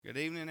Good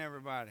evening,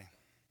 everybody.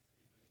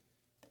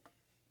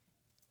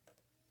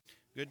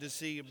 Good to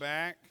see you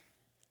back.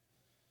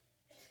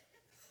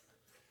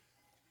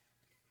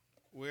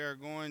 We are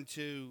going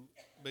to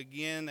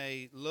begin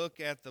a look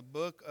at the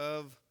book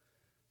of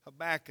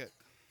Habakkuk.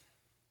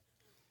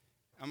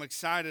 I'm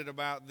excited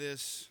about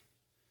this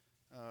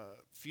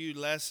few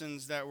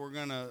lessons that we're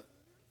going to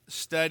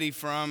study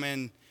from,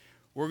 and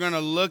we're going to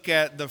look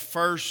at the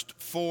first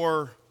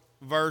 4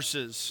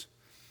 verses.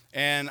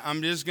 And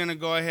I'm just going to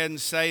go ahead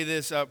and say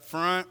this up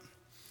front.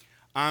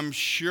 I'm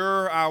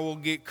sure I will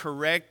get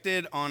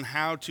corrected on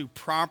how to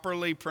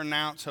properly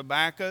pronounce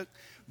Habakkuk,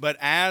 but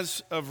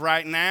as of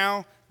right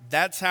now,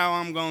 that's how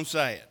I'm going to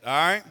say it, all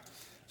right?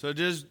 So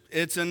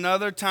it's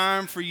another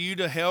time for you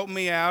to help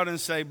me out and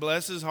say,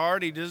 bless his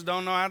heart, he just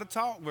don't know how to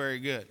talk very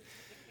good.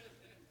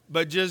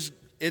 But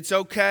it's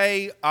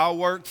okay, I'll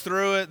work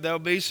through it. There'll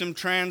be some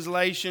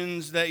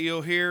translations that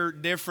you'll hear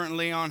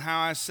differently on how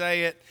I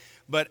say it.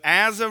 But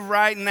as of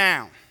right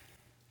now,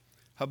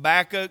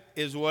 Habakkuk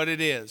is what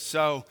it is.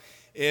 So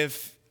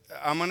if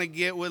I'm going to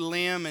get with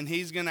Liam and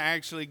he's going to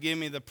actually give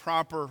me the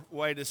proper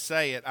way to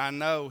say it, I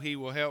know he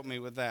will help me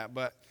with that.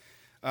 But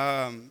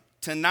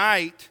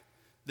tonight,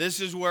 this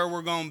is where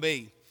we're going to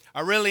be.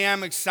 I really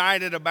am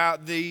excited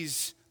about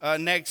these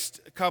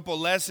next couple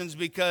lessons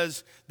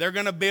because they're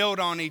going to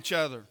build on each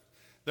other.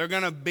 They're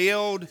going to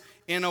build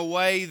in a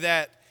way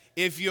that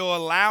if you'll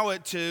allow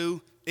it to,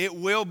 it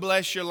will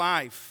bless your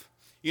life.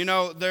 You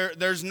know,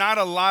 there's not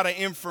a lot of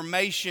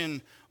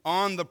information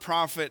on the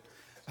prophet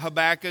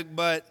Habakkuk,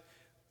 but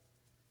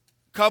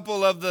a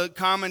couple of the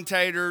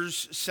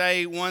commentators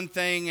say one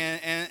thing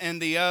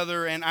and the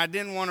other, and I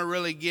didn't want to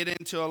really get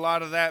into a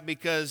lot of that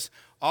because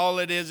all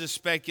it is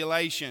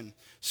speculation.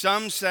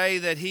 Some say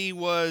that he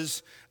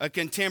was a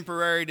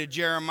contemporary to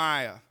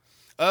Jeremiah.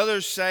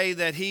 Others say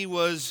that he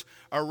was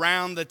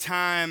around the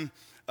time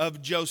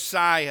of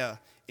Josiah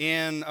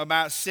in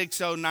about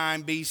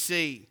 609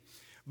 BC.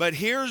 But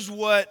here's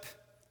what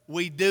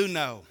we do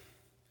know.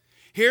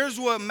 Here's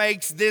what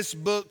makes this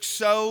book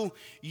so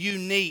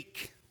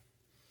unique,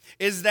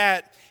 is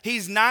that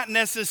he's not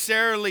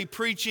necessarily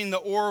preaching the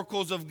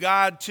oracles of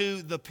God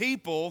to the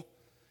people.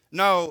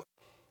 No,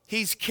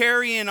 he's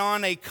carrying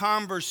on a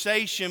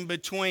conversation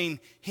between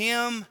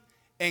him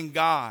and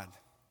God.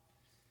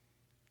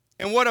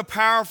 And what a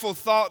powerful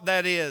thought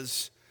that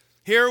is.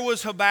 Here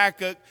was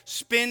Habakkuk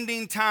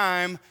spending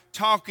time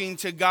talking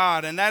to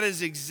God, and that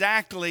is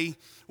exactly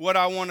what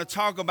I want to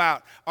talk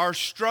about. Our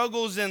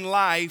struggles in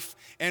life,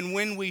 and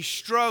when we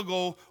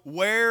struggle,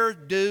 where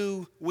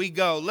do we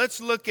go?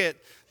 Let's look at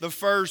the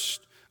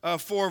first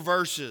 4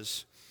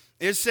 verses.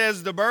 It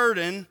says, the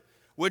burden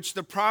which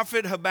the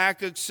prophet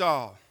Habakkuk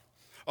saw.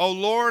 O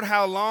Lord,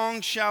 how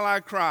long shall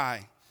I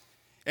cry,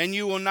 and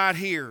you will not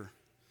hear?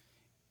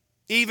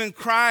 Even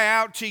cry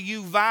out to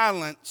you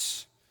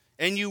violence,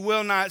 and you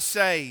will not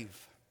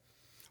save.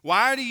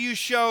 Why do you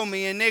show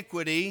me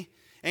iniquity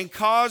and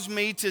cause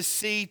me to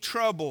see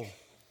trouble?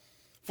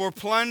 For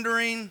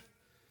plundering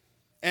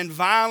and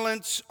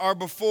violence are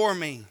before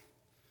me.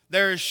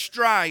 There is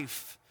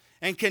strife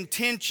and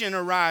contention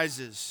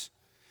arises.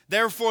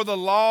 Therefore the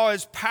law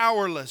is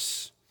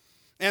powerless,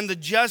 and the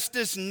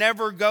justice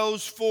never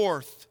goes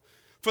forth.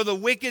 For the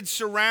wicked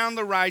surround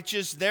the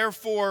righteous,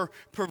 therefore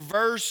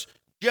perverse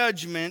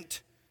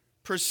judgment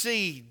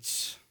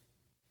proceeds.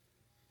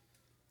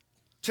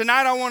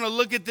 Tonight I want to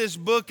look at this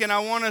book and I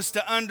want us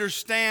to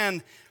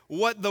understand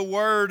what the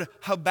word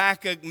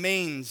Habakkuk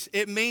means.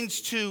 It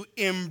means to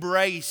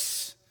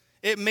embrace.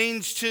 It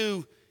means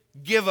to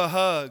give a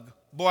hug.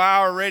 Boy,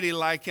 I already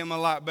like him a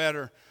lot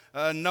better.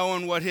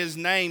 Knowing what his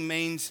name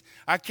means,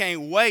 I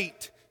can't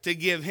wait to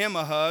give him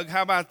a hug.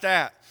 How about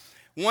that?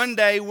 One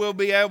day we'll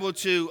be able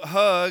to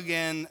hug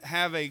and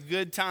have a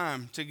good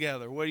time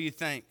together. What do you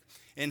think?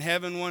 In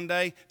heaven one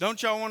day?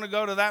 Don't y'all want to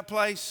go to that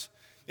place?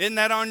 Isn't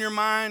that on your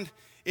mind?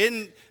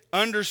 In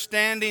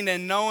understanding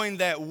and knowing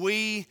that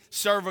we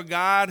serve a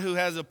God who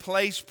has a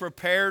place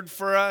prepared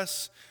for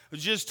us. I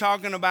was just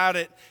talking about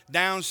it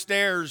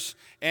downstairs,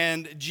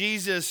 and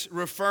Jesus,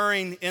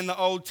 referring in the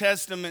Old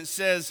Testament,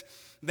 says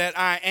that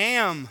I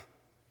am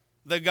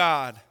the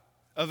God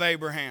of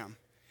Abraham,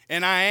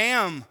 and I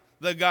am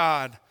the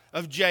God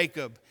of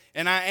Jacob,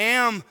 and I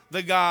am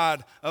the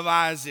God of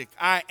Isaac.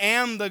 I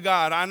am the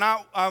God.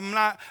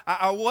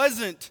 I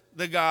wasn't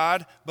the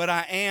God, but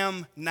I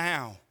am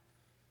now.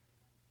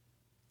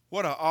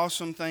 What an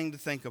awesome thing to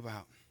think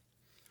about.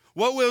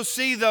 What we'll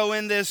see, though,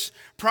 in this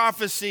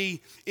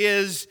prophecy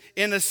is,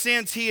 in a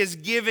sense, he is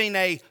giving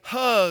a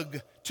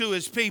hug to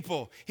his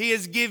people. He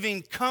is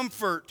giving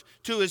comfort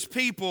to his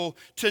people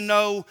to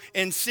know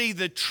and see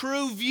the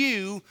true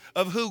view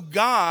of who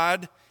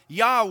God,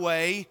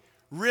 Yahweh,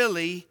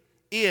 really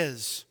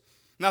is.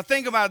 Now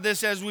think about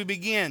this as we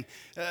begin.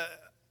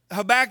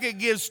 Habakkuk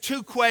gives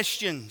 2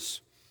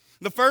 questions.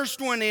 The first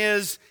one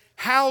is,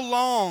 how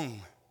long?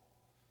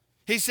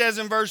 He says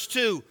in verse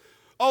 2,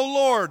 O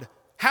Lord,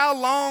 how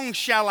long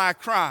shall I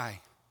cry,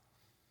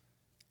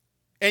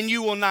 and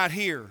you will not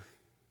hear?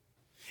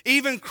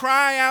 Even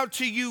cry out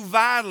to you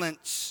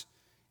violence,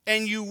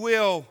 and you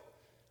will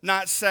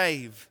not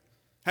save.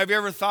 Have you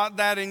ever thought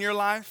that in your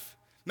life?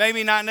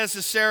 Maybe not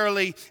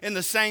necessarily in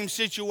the same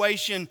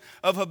situation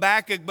of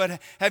Habakkuk,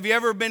 but have you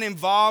ever been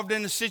involved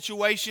in a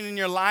situation in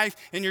your life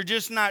and you're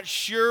just not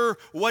sure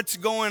what's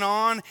going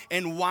on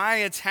and why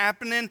it's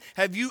happening?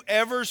 Have you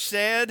ever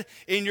said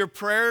in your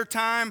prayer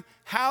time,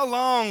 "How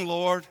long,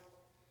 Lord?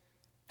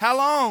 How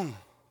long?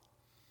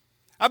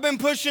 I've been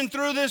pushing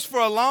through this for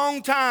a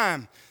long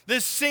time.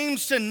 This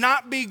seems to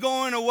not be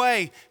going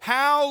away.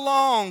 How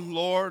long,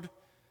 Lord?"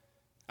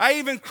 I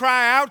even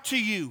cry out to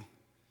you,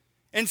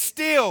 and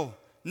still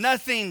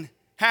nothing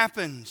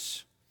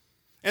happens.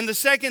 And the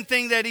second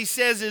thing that he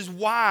says is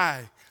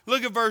why.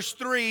 Look at verse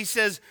 3. He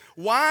says,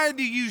 "Why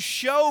do you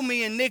show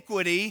me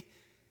iniquity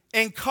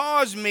and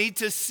cause me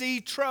to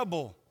see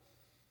trouble?"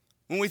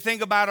 When we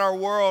think about our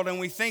world and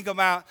we think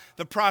about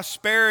the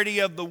prosperity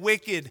of the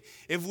wicked,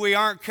 if we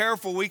aren't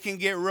careful, we can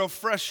get real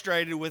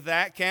frustrated with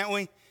that, can't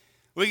we?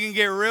 We can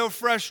get real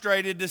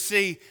frustrated to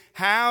see,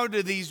 how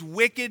do these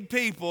wicked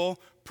people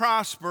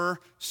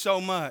prosper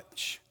so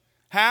much?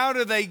 How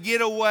do they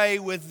get away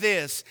with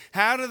this?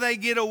 How do they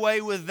get away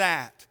with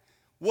that?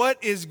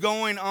 What is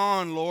going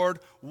on, Lord?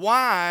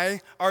 Why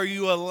are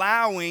you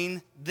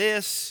allowing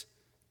this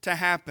to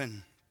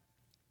happen?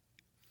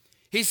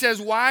 He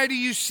says, "Why do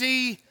you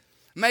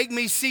make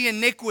me see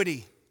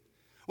iniquity?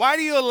 Why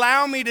do you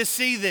allow me to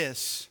see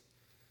this?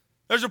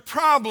 There's a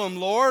problem,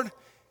 Lord,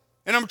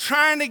 and I'm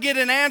trying to get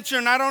an answer,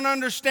 and I don't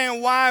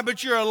understand why,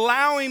 but you're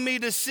allowing me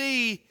to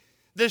see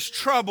this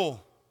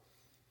trouble.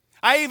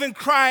 I even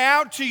cry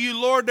out to you,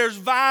 Lord, there's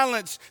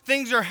violence.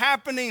 Things are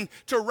happening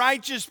to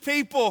righteous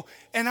people,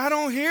 and I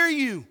don't hear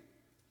you.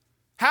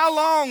 How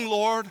long,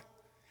 Lord?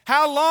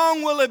 How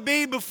long will it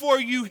be before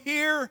you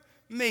hear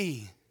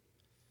me?"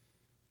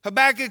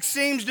 Habakkuk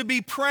seems to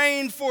be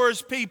praying for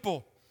his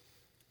people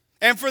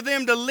and for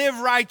them to live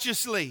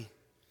righteously,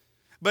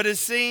 but it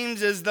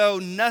seems as though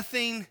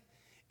nothing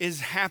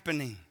is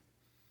happening.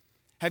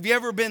 Have you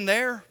ever been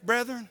there,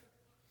 brethren?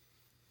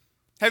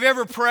 Have you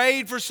ever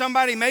prayed for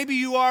somebody? Maybe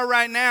you are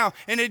right now,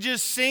 and it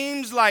just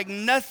seems like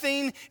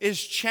nothing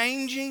is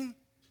changing.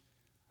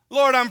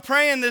 Lord, I'm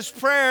praying this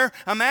prayer,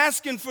 I'm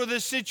asking for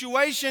this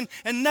situation,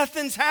 and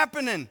nothing's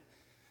happening.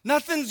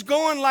 Nothing's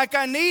going like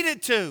I need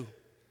it to.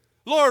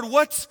 Lord,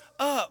 what's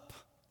up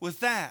with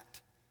that?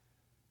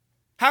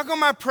 How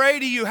come I pray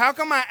to you? How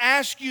come I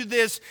ask you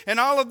this, and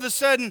all of a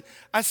sudden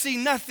I see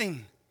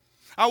nothing?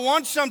 I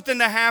want something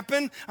to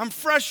happen. I'm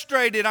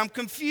frustrated. I'm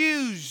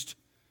confused.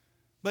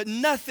 But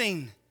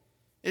nothing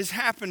is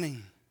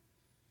happening.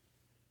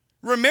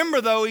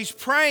 Remember, though, he's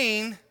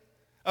praying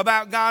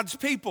about God's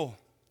people.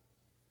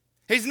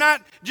 He's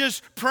not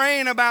just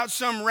praying about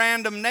some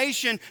random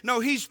nation.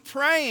 No, he's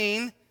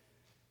praying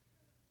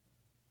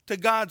to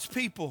God's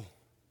people.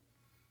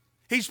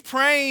 He's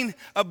praying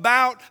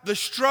about the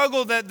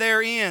struggle that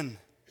they're in.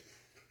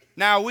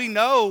 Now, we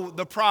know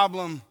the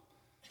problem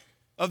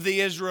of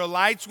the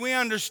Israelites. We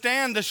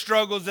understand the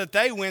struggles that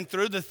they went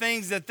through, the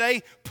things that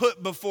they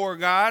put before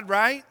God,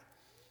 right?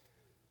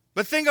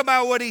 But think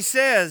about what he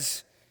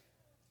says.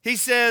 He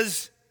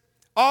says,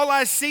 all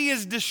I see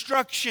is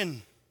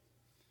destruction.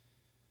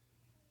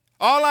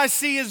 All I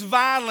see is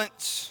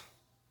violence.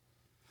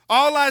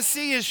 All I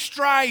see is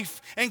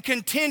strife and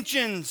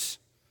contentions.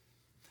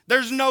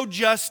 There's no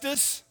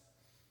justice.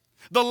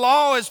 The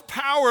law is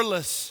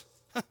powerless.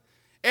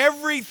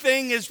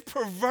 Everything is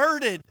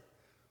perverted.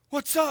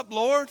 What's up,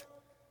 Lord?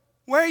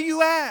 Where are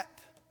you at?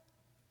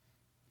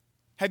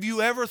 Have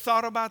you ever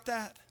thought about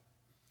that?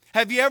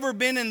 Have you ever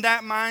been in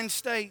that mind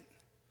state?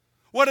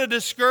 What a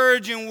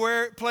discouraging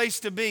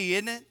place to be,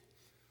 isn't it?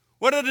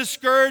 What a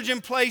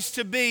discouraging place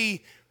to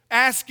be,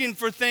 asking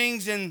for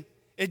things and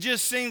it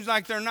just seems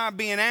like they're not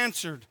being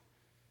answered.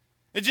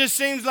 It just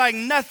seems like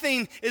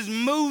nothing is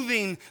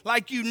moving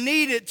like you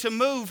need it to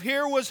move.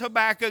 Here was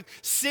Habakkuk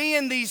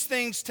seeing these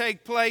things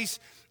take place,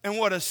 and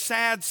what a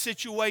sad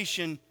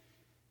situation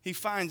he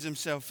finds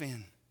himself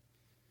in.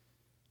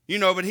 You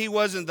know, but he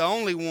wasn't the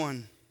only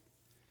one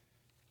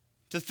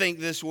to think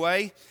this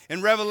way.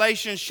 In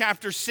Revelation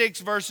chapter 6,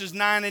 verses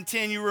 9 and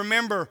 10, you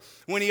remember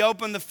when he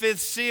opened the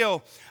fifth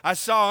seal, I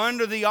saw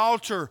under the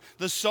altar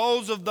the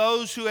souls of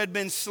those who had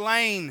been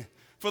slain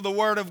for the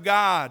word of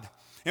God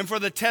and for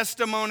the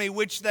testimony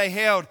which they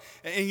held.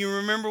 And you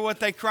remember what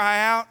they cry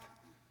out?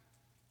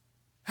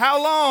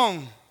 How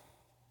long,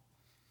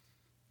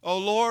 O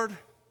Lord,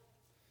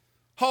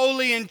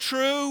 holy and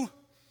true,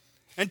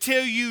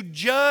 until you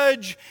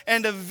judge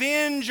and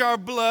avenge our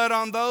blood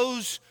on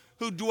those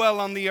who dwell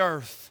on the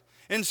earth?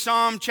 In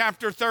Psalm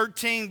chapter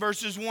 13,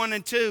 verses 1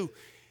 and 2,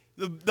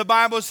 the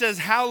Bible says,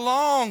 how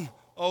long,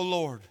 O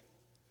Lord,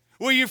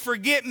 will you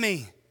forget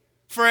me?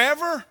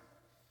 Forever?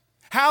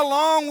 How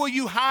long will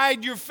you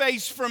hide your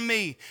face from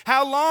me?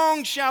 How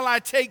long shall I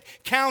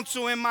take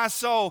counsel in my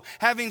soul,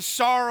 having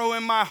sorrow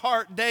in my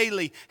heart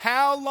daily?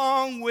 How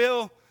long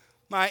will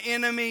my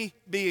enemy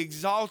be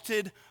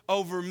exalted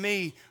over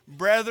me?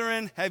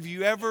 Brethren, have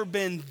you ever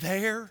been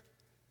there?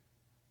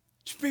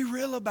 Just be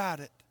real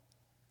about it.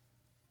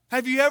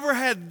 Have you ever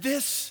had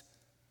this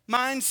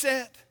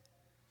mindset?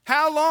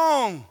 How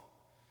long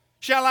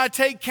shall I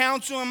take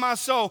counsel in my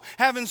soul,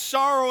 having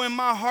sorrow in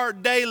my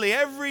heart daily?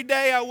 Every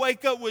day I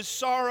wake up with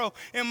sorrow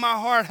in my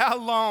heart. How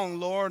long,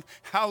 Lord?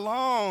 How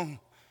long?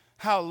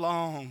 How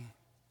long?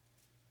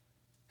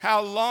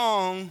 How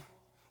long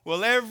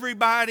will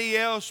everybody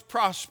else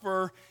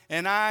prosper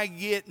and I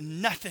get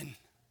nothing?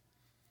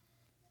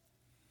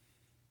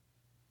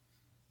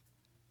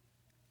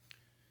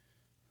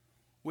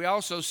 We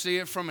also see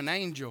it from an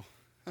angel.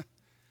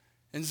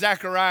 In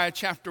Zechariah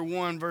chapter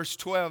 1, verse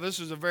 12, this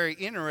is a very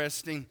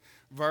interesting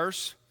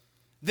verse.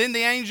 Then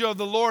the angel of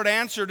the Lord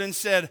answered and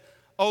said,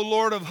 O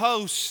Lord of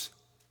hosts,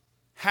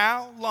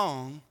 how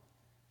long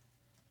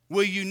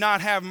will you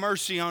not have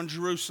mercy on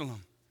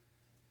Jerusalem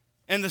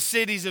and the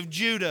cities of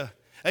Judah,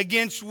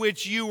 against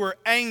which you were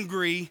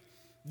angry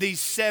these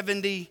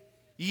 70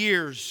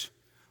 years?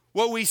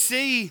 What we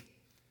see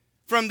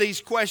from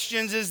these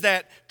questions is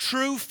that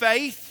true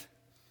faith,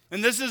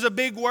 and this is a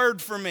big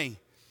word for me.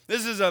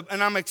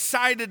 And I'm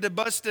excited to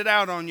bust it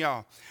out on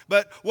y'all.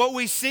 But what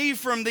we see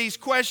from these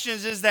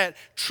questions is that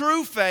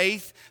true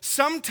faith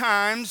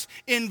sometimes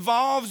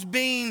involves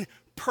being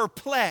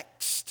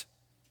perplexed.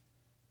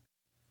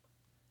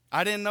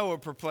 I didn't know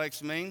what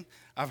perplexed means.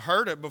 I've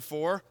heard it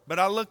before, but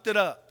I looked it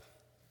up.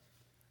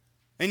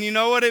 And you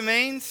know what it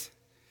means?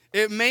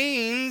 It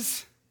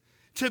means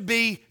to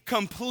be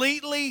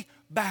completely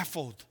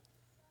baffled,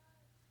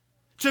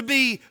 to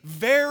be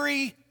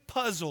very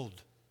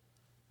puzzled.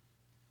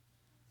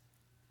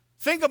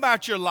 Think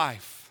about your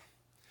life.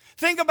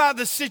 Think about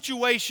the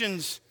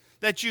situations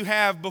that you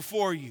have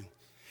before you.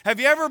 Have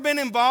you ever been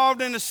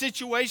involved in a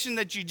situation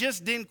that you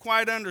just didn't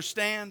quite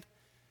understand?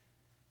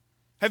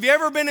 Have you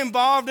ever been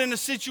involved in a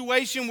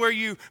situation where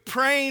you're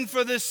praying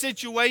for this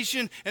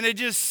situation and it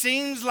just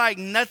seems like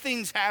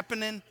nothing's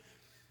happening?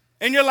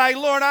 And you're like,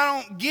 Lord,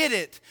 I don't get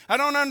it. I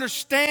don't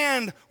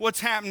understand what's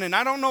happening.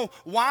 I don't know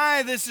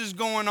why this is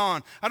going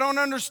on. I don't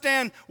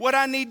understand what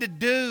I need to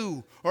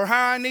do or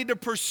how I need to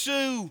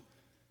pursue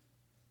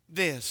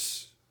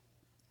this.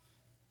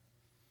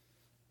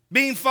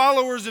 Being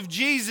followers of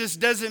Jesus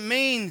doesn't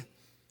mean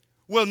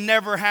we'll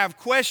never have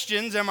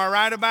questions. Am I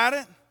right about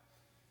it?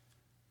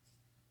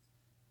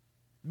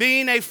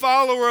 Being a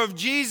follower of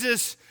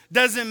Jesus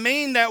doesn't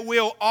mean that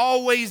we'll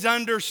always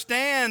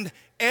understand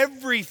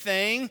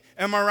everything.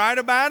 Am I right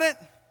about it?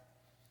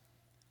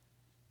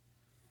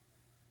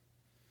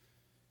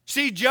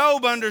 See,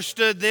 Job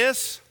understood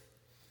this.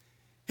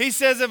 He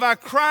says, if I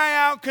cry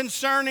out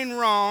concerning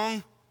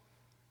wrong,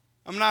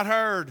 I'm not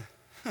heard.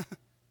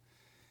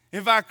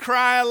 If I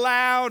cry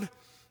aloud,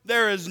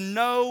 there is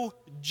no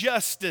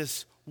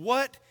justice.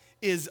 What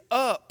is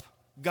up,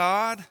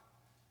 God?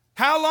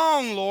 How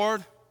long,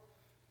 Lord?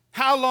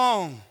 How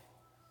long?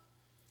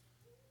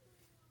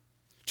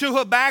 To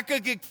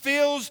Habakkuk, it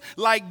feels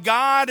like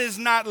God is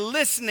not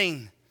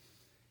listening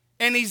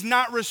and he's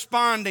not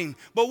responding.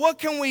 But what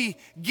can we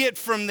get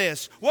from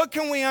this? What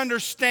can we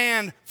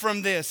understand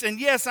from this? And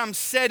yes, I'm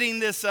setting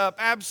this up,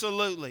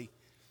 absolutely.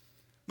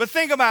 But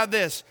think about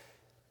this.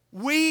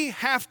 We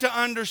have to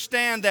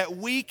understand that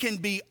we can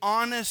be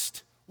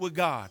honest with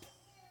God.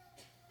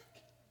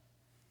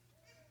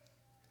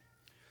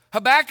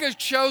 Habakkuk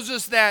shows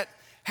us that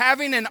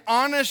having an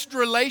honest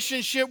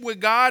relationship with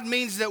God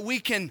means that we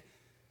can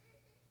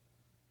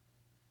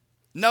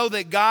know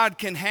that God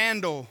can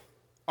handle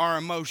our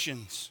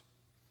emotions.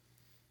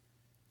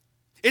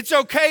 It's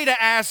okay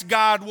to ask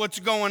God what's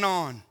going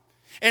on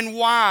and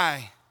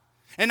why.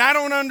 And I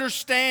don't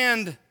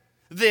understand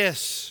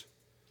this.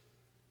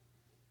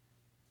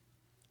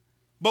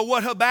 But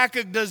what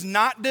Habakkuk does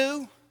not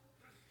do,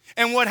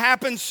 and what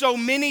happens so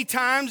many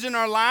times in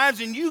our lives,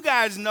 and you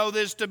guys know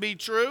this to be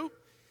true,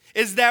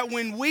 is that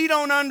when we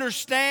don't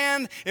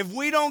understand, if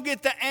we don't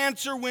get the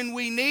answer when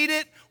we need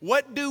it,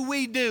 what do?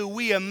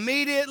 We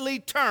immediately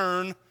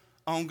turn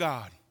on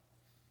God.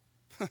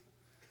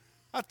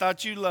 I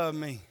thought you loved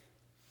me.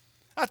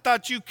 I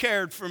thought you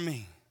cared for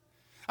me.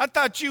 I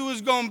thought you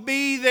was going to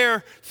be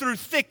there through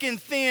thick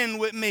and thin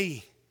with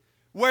me.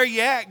 Where you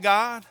at,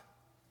 God?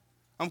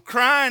 I'm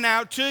crying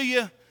out to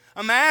you.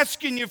 I'm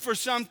asking you for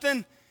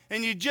something,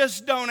 and you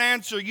just don't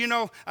answer. You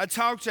know, I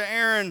talked to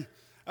Aaron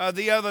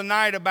the other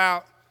night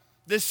about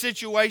this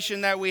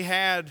situation that we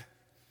had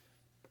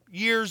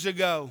years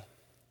ago.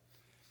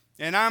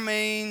 And I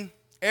mean,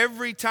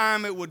 every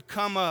time it would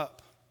come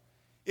up,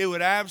 it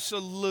would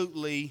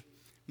absolutely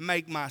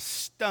make my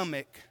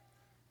stomach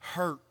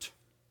hurt.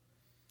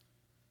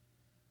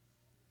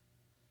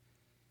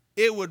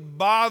 It would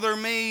bother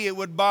me. It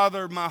would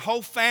bother my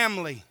whole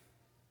family.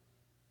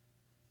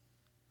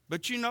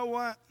 But you know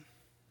what?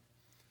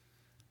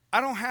 I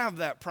don't have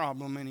that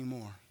problem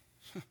anymore.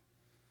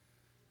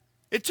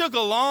 It took a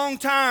long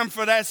time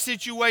for that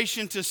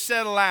situation to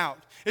settle out.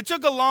 It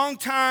took a long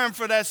time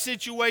for that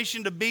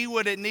situation to be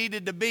what it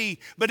needed to be.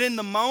 But in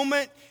the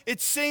moment, it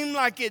seemed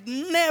like it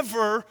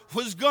never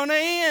was going to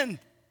end.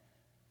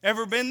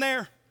 Ever been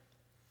there?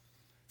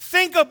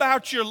 Think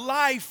about your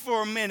life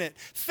for a minute.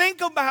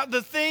 Think about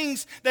the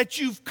things that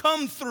you've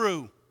come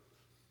through.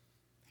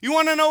 You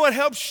want to know what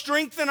helps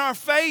strengthen our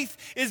faith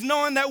is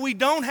knowing that we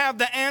don't have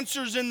the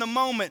answers in the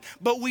moment,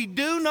 but we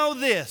do know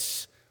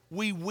this: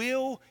 we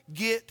will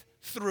get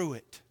through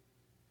it.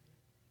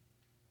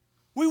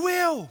 We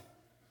will.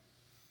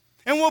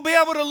 And we'll be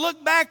able to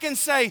look back and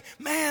say,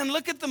 man,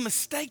 look at the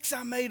mistakes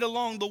I made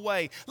along the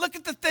way. Look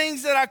at the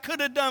things that I could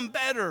have done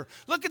better.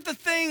 Look at the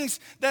things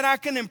that I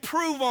can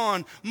improve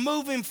on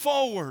moving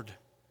forward.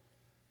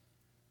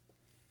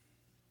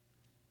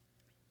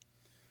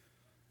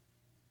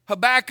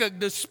 Habakkuk,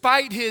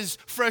 despite his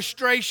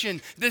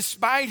frustration,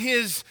 despite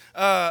his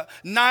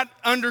not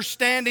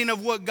understanding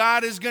of what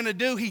God is going to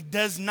do, he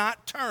does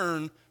not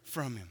turn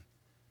from him.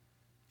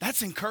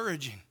 That's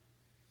encouraging.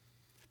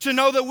 To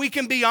know that we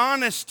can be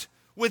honest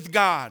with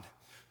God.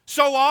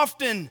 So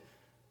often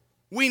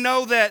we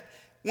know that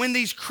when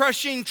these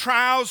crushing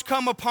trials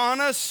come upon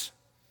us,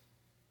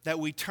 that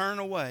we turn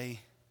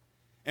away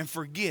and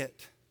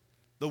forget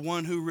the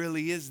one who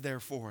really is there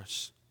for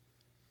us.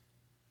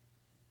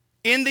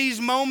 In these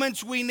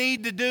moments we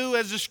need to do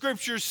as the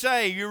scriptures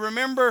say. You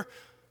remember,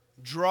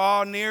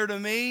 draw near to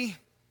me.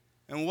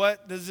 And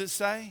what does it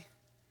say?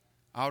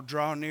 I'll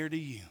draw near to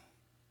you.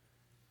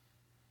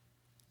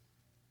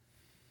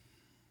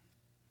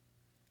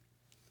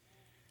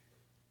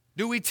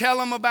 Do we tell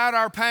them about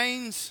our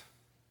pains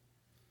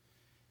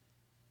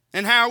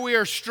and how we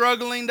are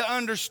struggling to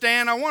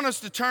understand? I want us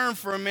to turn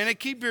for a minute.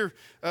 Keep your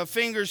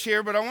fingers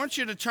here, but I want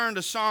you to turn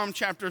to Psalm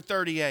chapter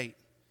 38.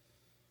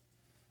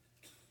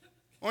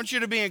 I want you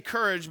to be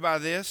encouraged by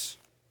this.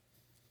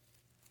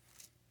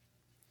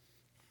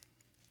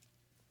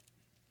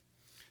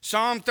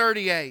 Psalm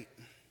 38.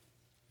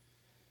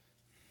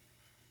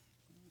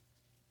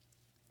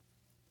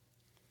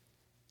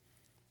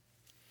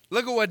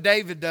 Look at what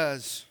David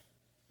does.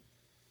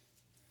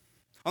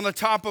 On the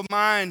top of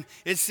mine,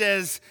 it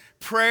says,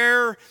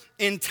 prayer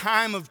in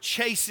time of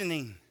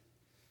chastening.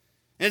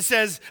 It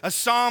says, a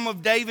psalm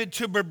of David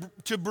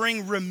to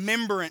bring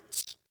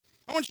remembrance.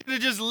 I want you to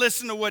just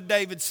listen to what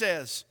David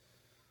says.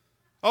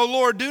 Oh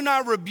Lord, do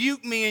not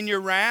rebuke me in your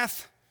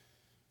wrath,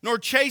 nor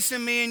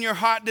chasten me in your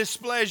hot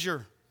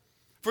displeasure.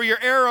 For your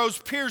arrows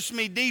pierce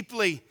me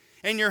deeply,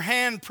 and your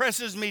hand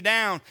presses me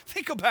down.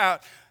 Think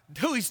about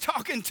who he's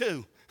talking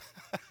to.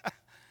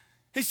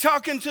 He's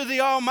talking to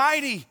the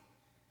Almighty.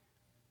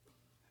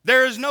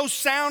 There is no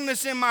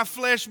soundness in my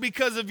flesh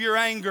because of your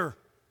anger.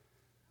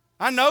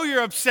 I know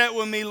you're upset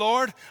with me,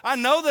 Lord. I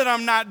know that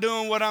I'm not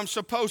doing what I'm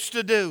supposed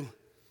to do.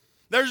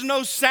 There's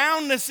no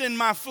soundness in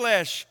my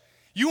flesh.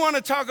 You want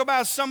to talk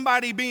about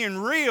somebody being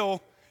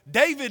real?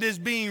 David is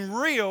being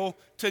real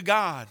to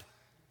God.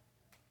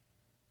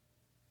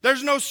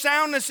 There's no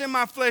soundness in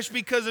my flesh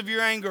because of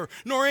your anger,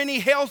 nor any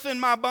health in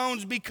my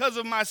bones because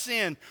of my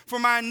sin. For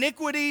my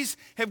iniquities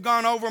have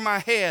gone over my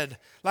head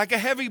like a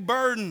heavy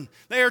burden.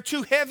 They are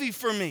too heavy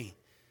for me.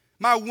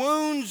 My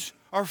wounds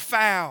are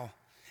foul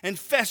and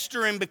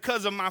festering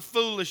because of my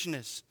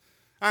foolishness.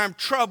 I am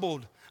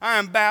troubled. I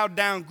am bowed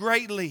down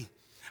greatly.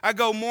 I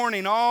go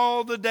mourning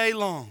all the day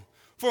long.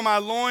 For my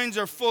loins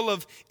are full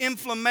of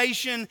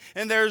inflammation,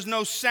 and there is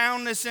no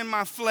soundness in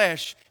my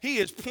flesh. He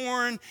is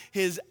pouring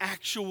his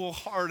actual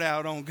heart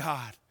out on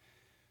God.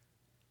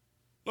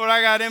 Lord,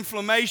 I got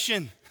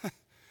inflammation.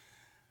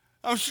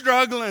 I'm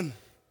struggling.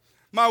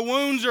 My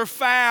wounds are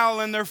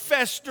foul and they're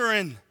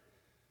festering.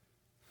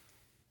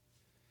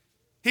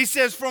 He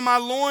says, for my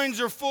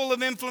loins are full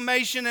of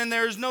inflammation, and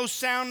there is no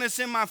soundness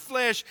in my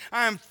flesh.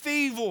 I am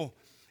feeble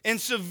and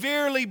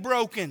severely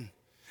broken.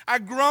 I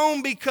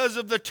groan because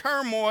of the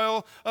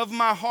turmoil of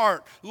my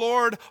heart.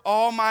 Lord,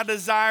 all my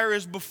desire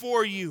is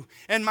before you,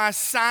 and my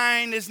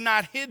sign is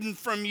not hidden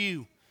from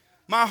you.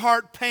 My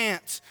heart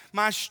pants,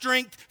 my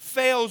strength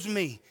fails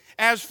me.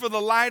 As for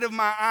the light of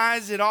my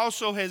eyes, it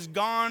also has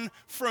gone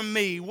from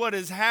me. What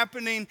is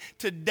happening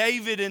to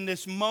David in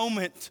this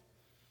moment?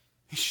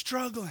 He's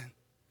struggling.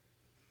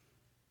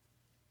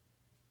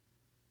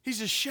 He's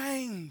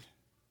ashamed.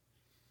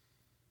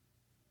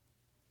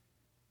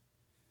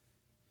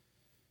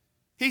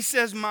 He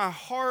says, my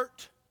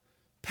heart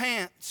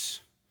pants,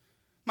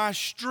 my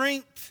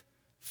strength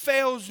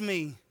fails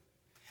me.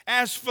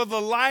 As for the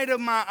light of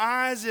my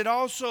eyes, it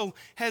also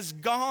has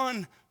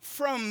gone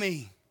from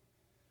me.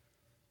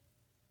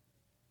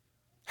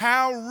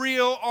 How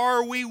real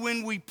are we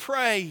when we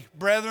pray,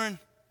 brethren?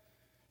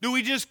 Do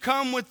we just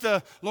come with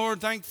the,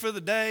 Lord, thank you for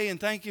the day and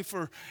thank you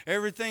for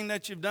everything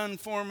that you've done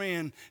for me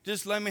and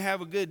just let me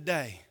have a good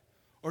day?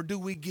 Or do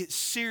we get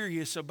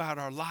serious about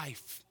our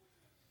life?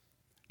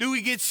 Do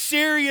we get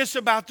serious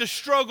about the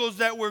struggles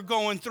that we're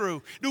going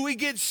through? Do we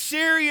get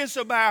serious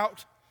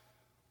about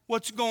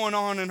what's going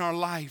on in our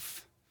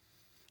life?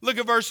 Look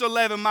at verse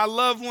 11. My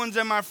loved ones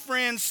and my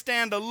friends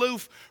stand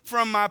aloof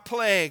from my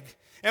plague,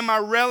 and my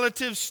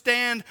relatives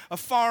stand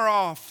afar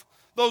off.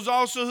 Those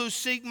also who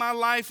seek my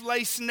life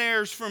lay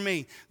snares for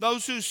me.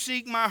 Those who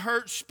seek my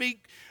hurt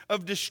speak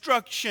of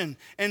destruction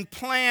and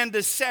plan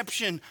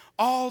deception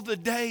all the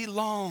day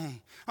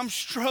long. I'm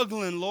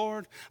struggling,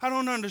 Lord. I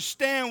don't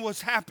understand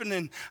what's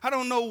happening. I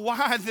don't know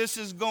why this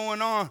is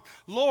going on.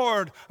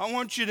 Lord, I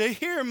want you to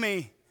hear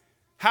me.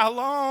 How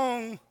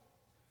long?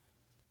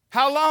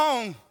 How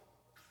long?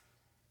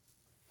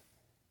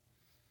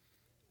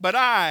 But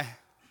I,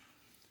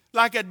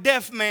 like a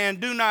deaf man,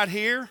 do not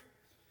hear,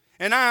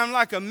 and I am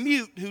like a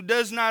mute who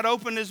does not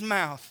open his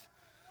mouth.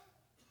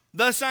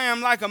 Thus I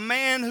am like a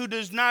man who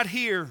does not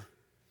hear,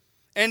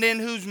 and in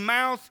whose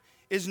mouth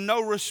is no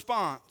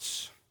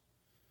response.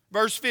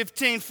 Verse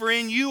 15, for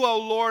in you, O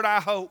Lord, I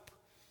hope.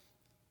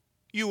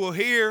 You will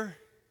hear,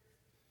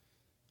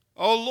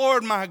 O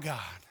Lord my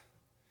God.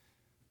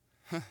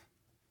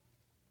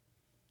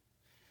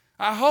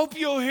 I hope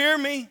you'll hear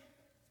me.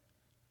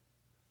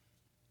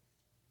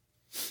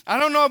 I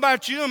don't know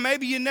about you, and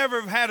maybe you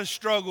never have had a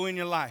struggle in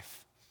your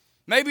life.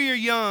 Maybe you're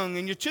young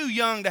and you're too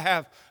young to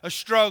have a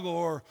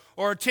struggle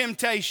or a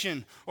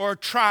temptation or a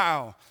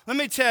trial. Let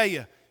me tell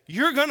you,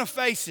 you're going to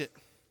face it.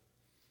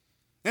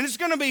 And it's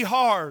going to be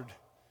hard.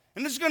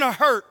 And it's going to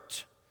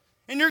hurt.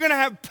 And you're going to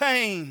have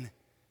pain.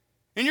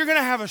 And you're going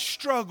to have a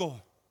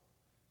struggle.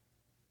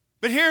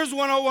 But here's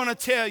what I want to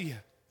tell you.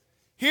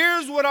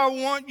 Here's what I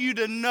want you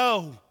to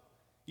know,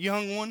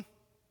 young one.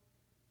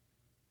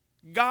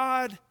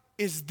 God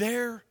is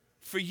there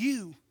for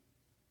you.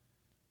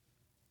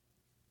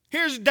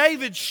 Here's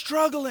David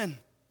struggling.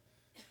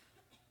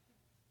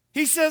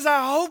 He says,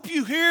 I hope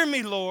you hear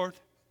me, Lord.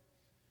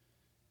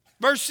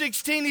 Verse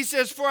 16, he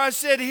says, for I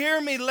said,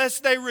 hear me,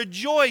 lest they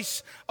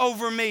rejoice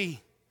over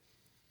me.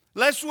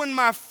 Lest when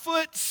my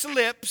foot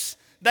slips,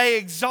 they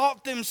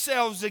exalt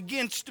themselves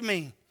against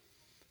me.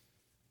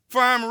 For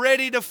I'm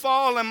ready to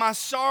fall, and my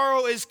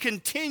sorrow is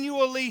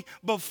continually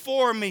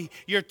before me.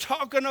 You're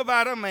talking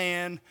about a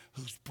man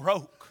who's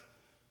broke.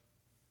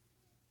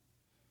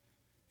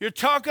 You're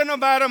talking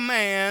about a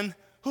man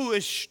who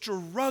is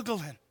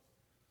struggling.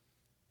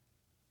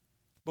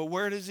 But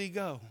where does he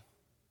go?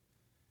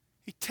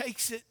 He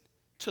takes it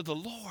to the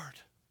Lord.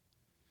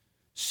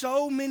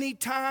 So many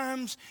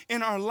times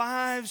in our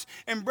lives,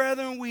 and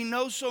brethren, we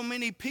know so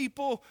many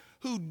people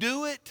who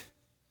do it,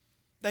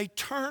 they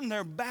turn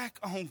their back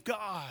on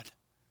God.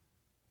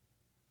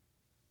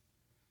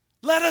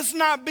 Let us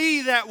not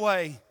be that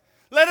way.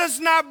 Let us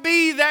not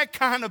be that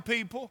kind of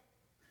people.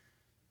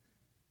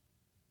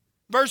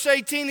 Verse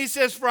 18, he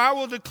says, for I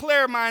will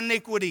declare my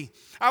iniquity.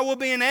 I will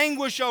be in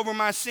anguish over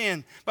my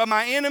sin. But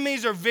my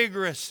enemies are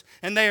vigorous,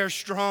 and they are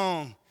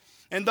strong.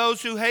 And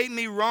those who hate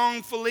me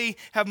wrongfully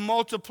have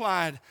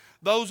multiplied.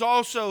 Those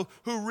also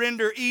who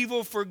render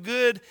evil for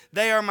good,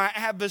 they are my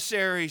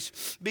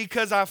adversaries,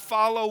 because I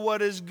follow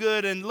what is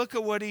good. And look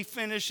at what he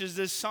finishes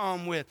this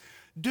psalm with.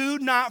 Do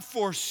not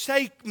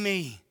forsake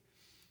me,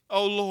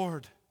 O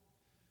Lord.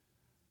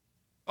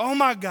 Oh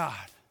my God.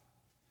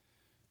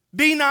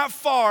 Be not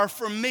far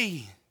from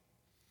me.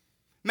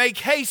 Make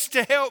haste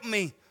to help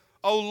me,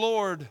 O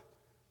Lord,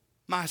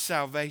 my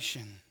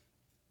salvation.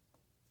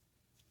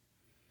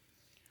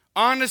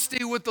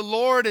 Honesty with the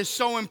Lord is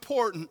so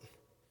important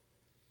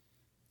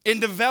in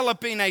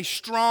developing a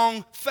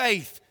strong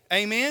faith.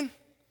 Amen?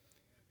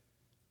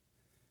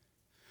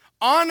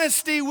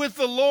 Honesty with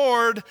the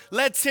Lord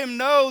lets him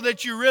know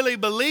that you really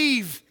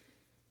believe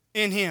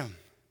in him,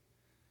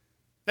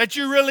 that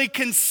you really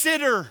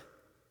consider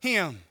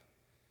him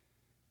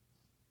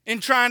in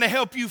trying to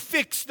help you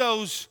fix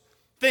those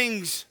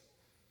things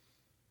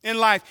in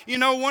life. You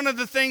know, one of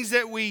the things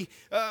that we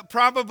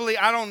probably,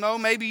 I don't know,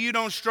 maybe you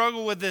don't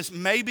struggle with this.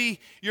 Maybe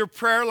your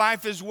prayer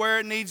life is where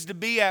it needs to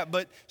be at.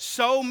 But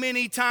so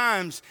many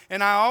times,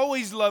 and I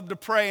always love to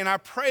pray, and I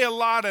pray a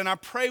lot, and I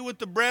pray with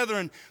the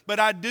brethren, but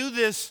I do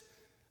this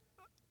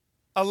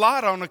a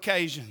lot on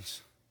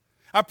occasions.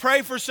 I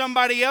pray for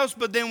somebody else,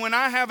 but then when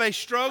I have a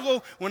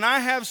struggle, when I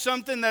have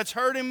something that's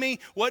hurting me,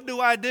 what do?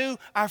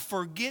 I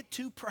forget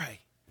to pray.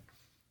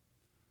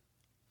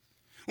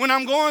 When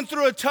I'm going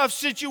through a tough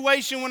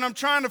situation, when I'm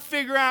trying to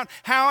figure out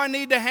how I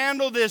need to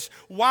handle this,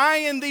 why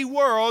in the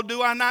world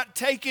do I not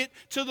take it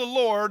to the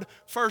Lord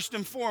first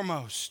and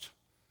foremost?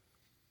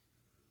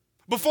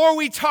 Before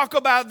we talk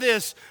about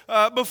this,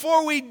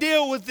 before we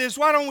deal with this,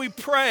 why don't we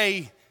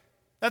pray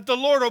that the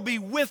Lord will be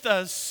with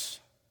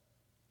us?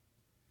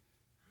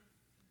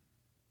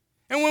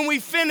 And when we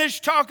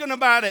finish talking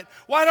about it,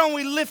 why don't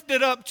we lift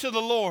it up to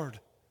the Lord?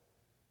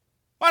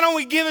 Why don't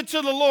we give it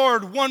to the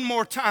Lord one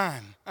more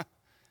time?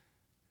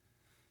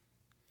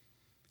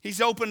 He's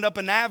opened up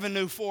an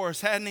avenue for us,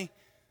 hasn't he?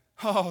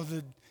 Oh,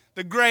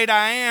 the great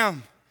I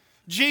am.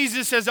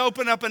 Jesus has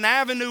opened up an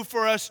avenue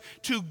for us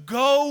to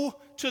go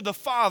to the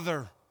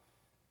Father,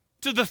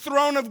 to the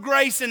throne of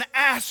grace, and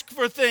ask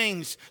for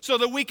things so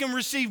that we can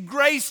receive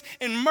grace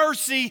and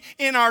mercy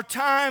in our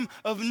time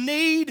of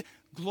need.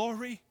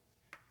 Glory.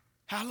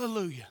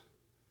 Hallelujah.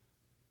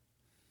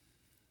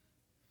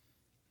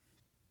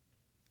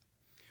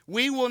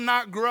 We will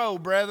not grow,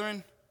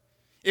 brethren,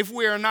 if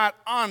we are not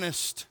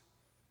honest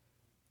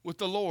with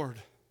the Lord.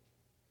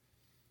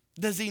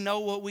 Does he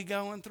know what we're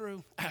going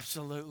through?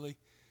 Absolutely.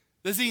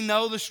 Does he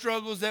know the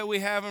struggles that we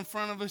have in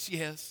front of us?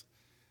 Yes.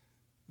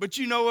 But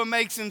you know what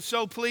makes him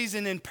so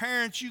pleasing? And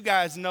parents, you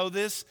guys know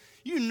this.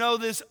 You know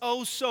this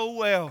oh so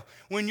well.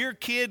 When your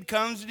kid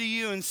comes to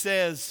you and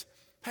says,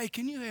 hey,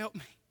 can you help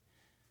me?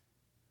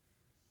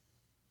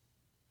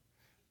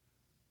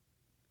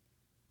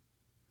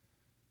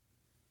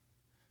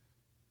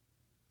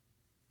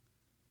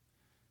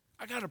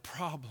 I got a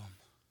problem.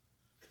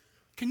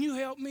 Can you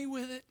help me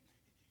with it?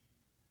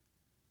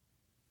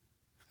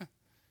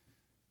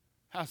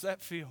 How's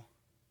that feel?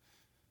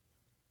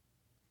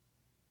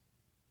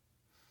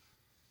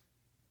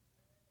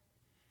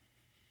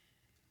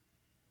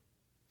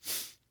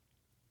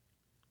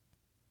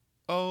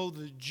 Oh,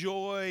 the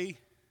joy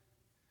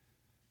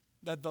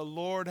that the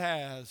Lord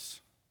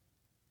has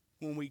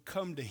when we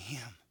come to Him.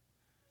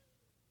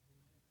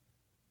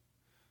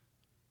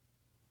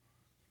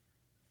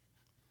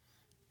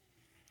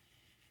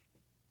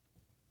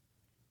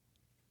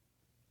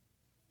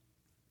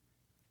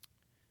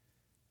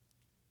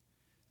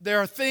 There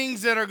are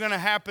things that are going to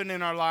happen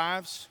in our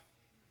lives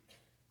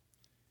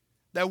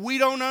that we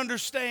don't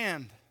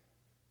understand,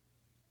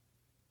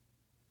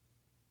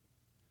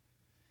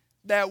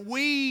 that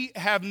we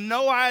have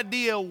no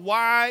idea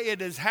why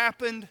it has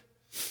happened.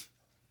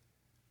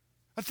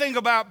 I think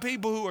about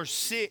people who are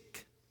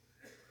sick.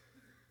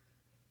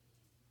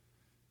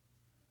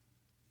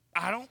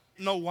 I don't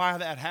know why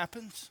that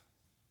happens.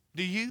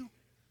 Do you?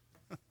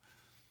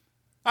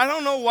 I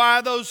don't know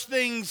why those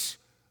things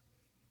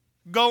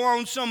go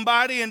on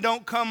somebody and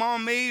don't come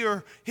on me,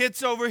 or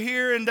hits over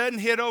here and doesn't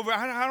hit over.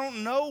 I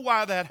don't know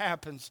why that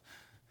happens.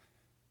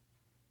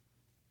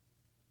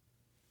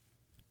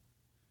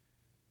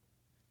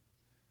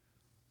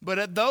 But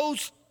at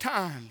those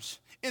times,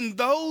 in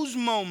those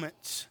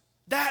moments,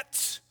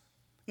 that's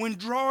when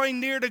drawing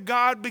near to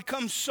God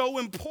becomes so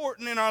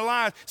important in our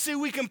lives. See,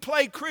 we can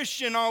play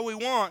Christian all we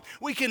want.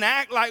 We can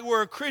act like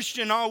we're a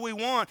Christian all we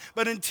want.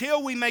 But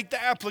until we make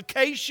the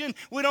application,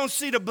 we don't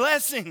see the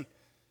blessing.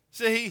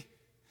 See?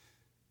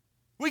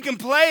 We can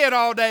play it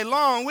all day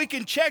long. We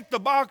can check the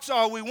box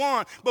all we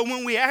want. But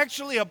when we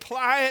actually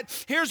apply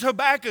it, here's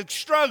Habakkuk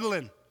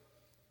struggling.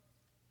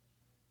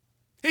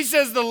 He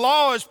says the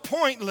law is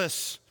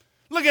pointless.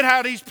 Look at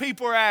how these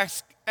people are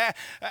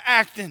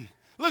acting.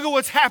 Look at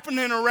what's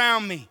happening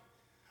around me.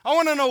 I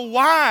want to know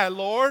why,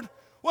 Lord.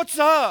 What's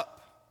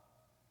up?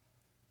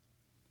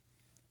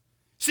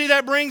 See,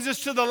 that brings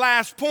us to the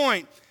last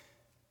point.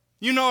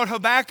 You know what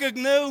Habakkuk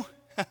knew?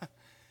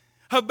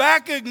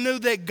 Habakkuk knew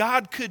that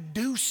God could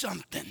do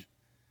something.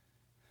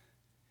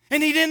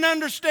 And he didn't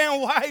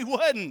understand why he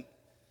wouldn't.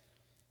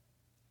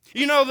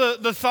 You know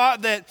the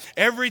thought that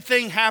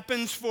everything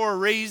happens for a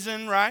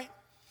reason, right?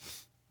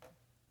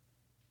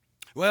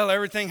 Well,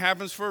 everything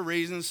happens for a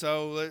reason,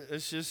 so it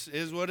just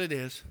is what it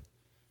is.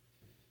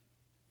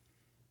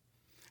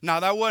 Now,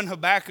 that wasn't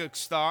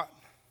Habakkuk's thought.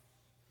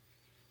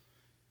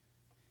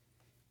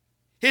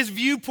 His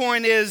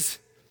viewpoint is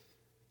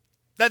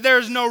that there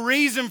is no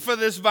reason for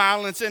this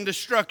violence and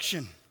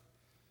destruction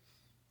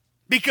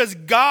because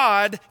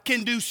God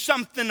can do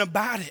something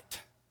about it.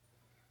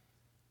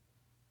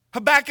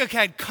 Habakkuk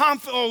had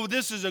confidence. Oh,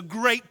 this is a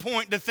great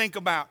point to think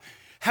about.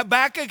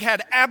 Habakkuk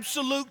had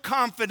absolute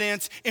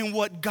confidence in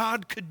what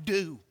God could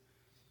do.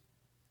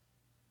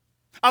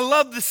 I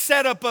love the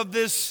setup of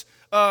this,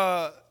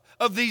 of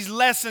these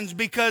lessons,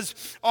 because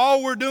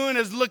all we're doing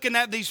is looking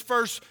at these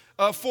first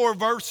 4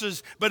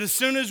 verses. But as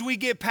soon as we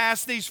get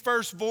past these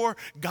first 4,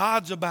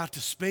 God's about to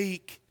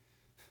speak.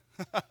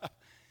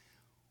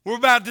 We're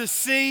about to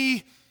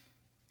see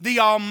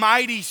the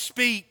Almighty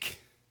speak.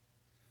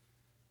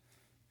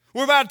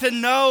 We're about to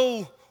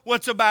know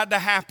what's about to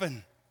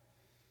happen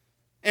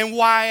and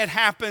why it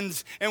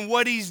happens and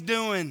what He's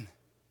doing.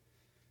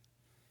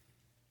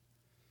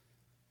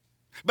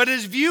 But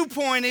his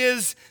viewpoint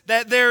is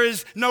that there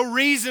is no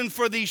reason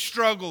for these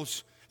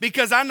struggles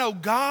because I know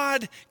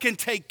God can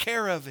take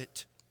care of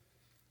it.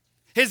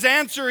 His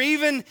answer,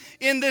 even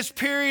in this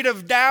period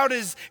of doubt,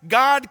 is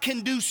God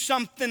can do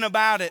something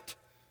about it.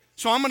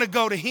 So I'm going to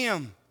go to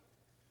Him.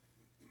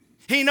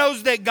 He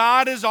knows that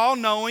God is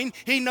all-knowing.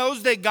 He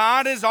knows that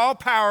God is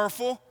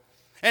all-powerful.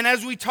 And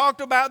as we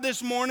talked about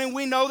this morning,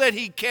 we know that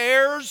He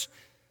cares.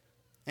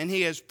 And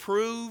He has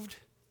proved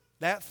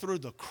that through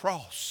the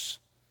cross.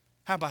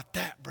 How about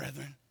that,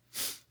 brethren?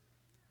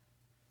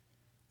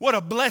 What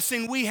a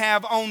blessing we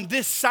have on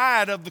this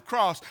side of the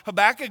cross.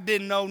 Habakkuk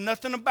didn't know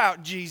nothing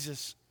about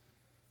Jesus,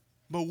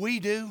 but we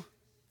do.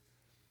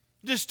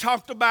 Just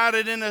talked about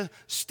it in a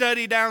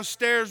study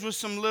downstairs with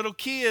some little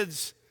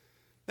kids,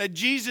 that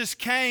Jesus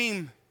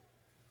came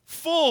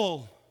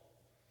full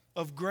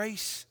of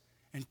grace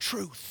and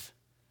truth.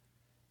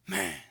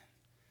 Man,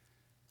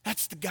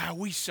 that's the guy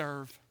we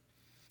serve.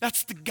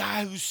 That's the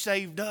guy who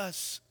saved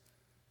us.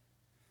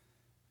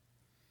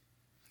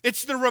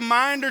 It's the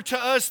reminder to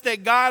us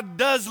that God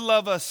does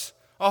love us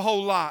a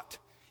whole lot,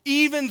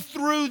 even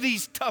through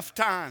these tough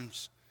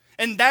times.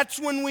 And that's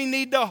when we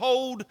need to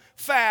hold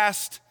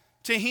fast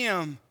to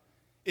Him,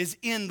 is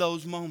in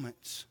those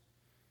moments.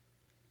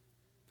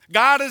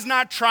 God is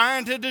not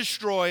trying to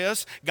destroy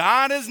us.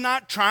 God is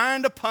not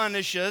trying to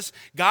punish us.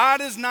 God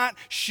is not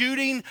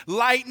shooting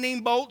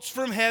lightning bolts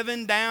from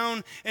heaven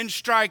down and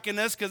striking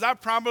us, because I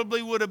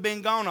probably would have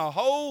been gone a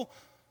whole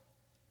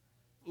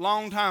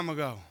long time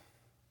ago.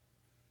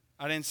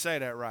 I didn't say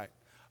that right.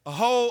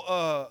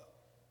 A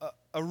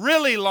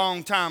really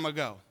long time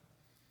ago.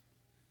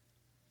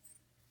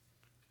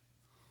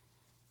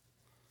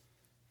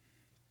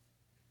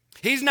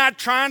 He's not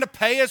trying to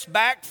pay us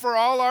back for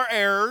all our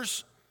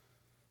errors.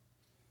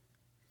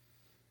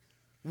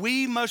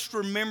 We must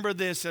remember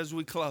this as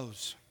we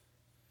close.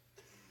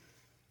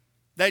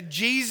 That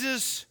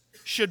Jesus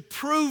should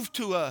prove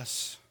to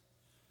us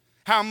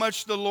how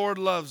much the Lord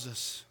loves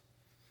us.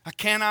 I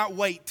cannot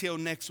wait till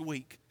next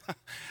week.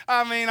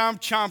 I mean, I'm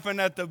chomping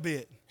at the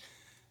bit.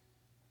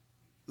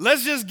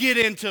 Let's just get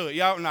into it.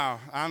 Y'all know,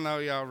 I know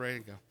y'all ready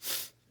to go.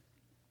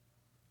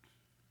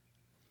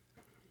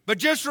 But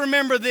just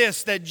remember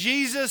this, that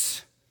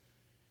Jesus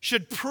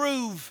should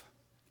prove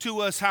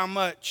to us how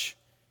much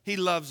He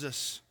loves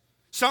us.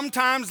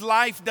 Sometimes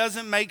life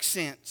doesn't make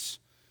sense.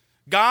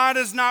 God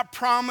has not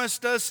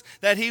promised us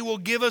that He will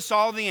give us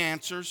all the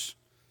answers.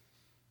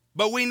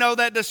 But we know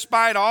that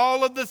despite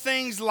all of the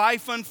things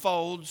life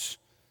unfolds,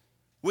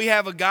 we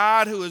have a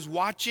God who is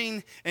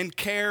watching and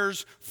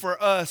cares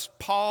for us.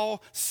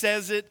 Paul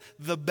says it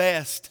the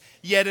best.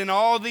 Yet in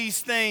all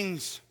these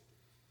things,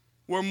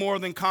 we're more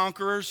than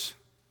conquerors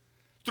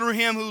through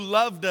Him who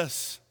loved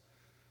us.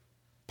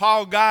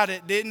 Paul got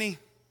it, didn't he?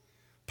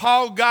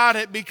 Paul got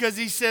it because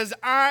he says,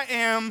 I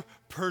am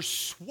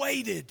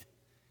persuaded.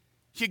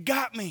 You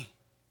got me.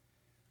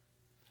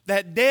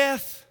 That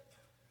death,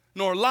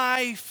 nor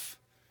life,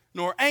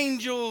 nor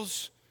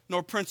angels,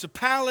 nor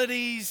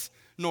principalities,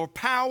 nor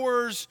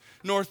powers,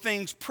 nor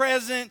things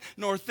present,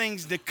 nor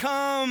things to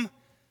come,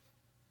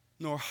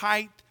 nor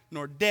height,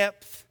 nor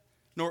depth,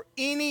 nor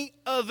any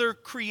other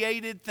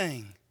created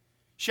thing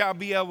shall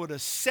be able to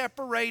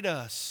separate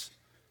us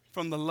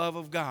from the love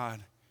of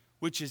God,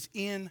 which is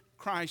in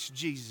Christ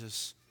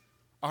Jesus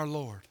our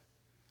Lord.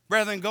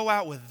 Brethren, go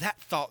out with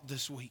that thought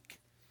this week.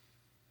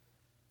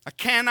 I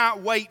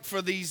cannot wait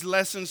for these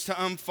lessons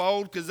to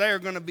unfold because they are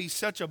going to be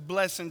such a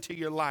blessing to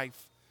your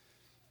life.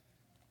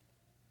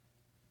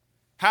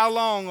 How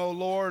long, O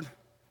Lord?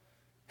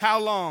 How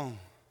long?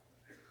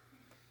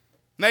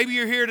 Maybe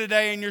you're here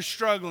today and you're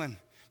struggling.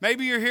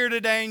 Maybe you're here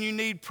today and you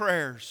need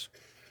prayers.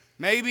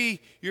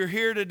 Maybe you're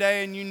here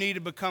today and you need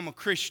to become a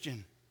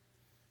Christian.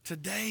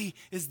 Today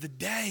is the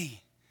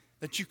day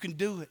that you can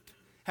do it.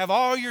 Have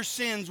all your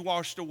sins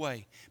washed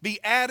away. Be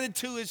added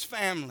to His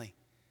family.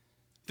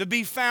 To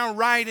be found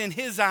right in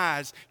His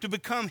eyes. To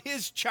become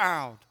His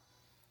child.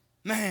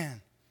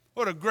 Man,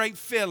 what a great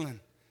feeling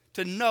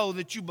to know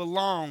that you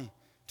belong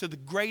to the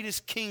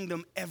greatest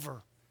kingdom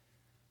ever.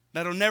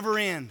 That'll never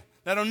end.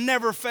 That'll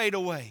never fade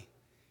away.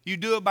 You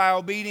do it by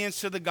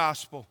obedience to the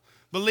gospel.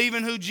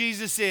 Believing who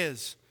Jesus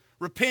is.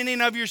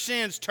 Repenting of your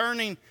sins.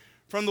 Turning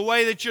from the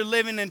way that you're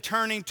living and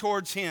turning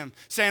towards Him.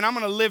 Saying, I'm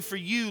going to live for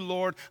You,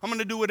 Lord. I'm going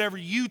to do whatever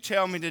You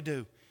tell me to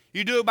do.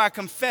 You do it by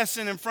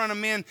confessing in front of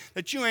men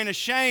that you ain't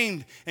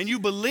ashamed and you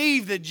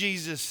believe that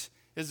Jesus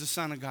is the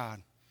Son of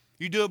God.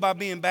 You do it by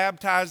being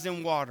baptized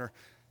in water.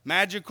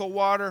 Magical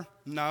water?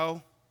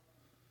 No.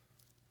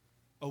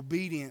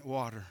 Obedient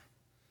water.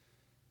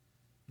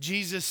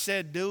 Jesus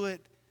said do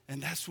it,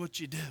 and that's what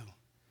you do.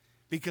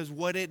 Because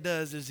what it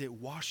does is it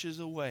washes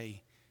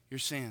away your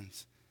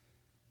sins.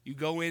 You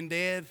go in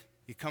dead,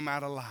 you come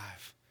out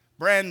alive.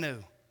 Brand new.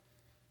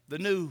 The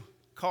new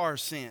car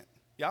scent.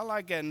 Y'all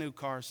like that new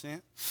car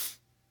scent?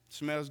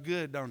 Smells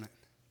good, don't it?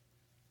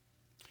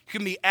 You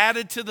can be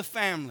added to the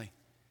family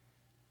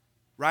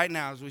right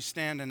now as we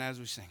stand and as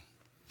we sing.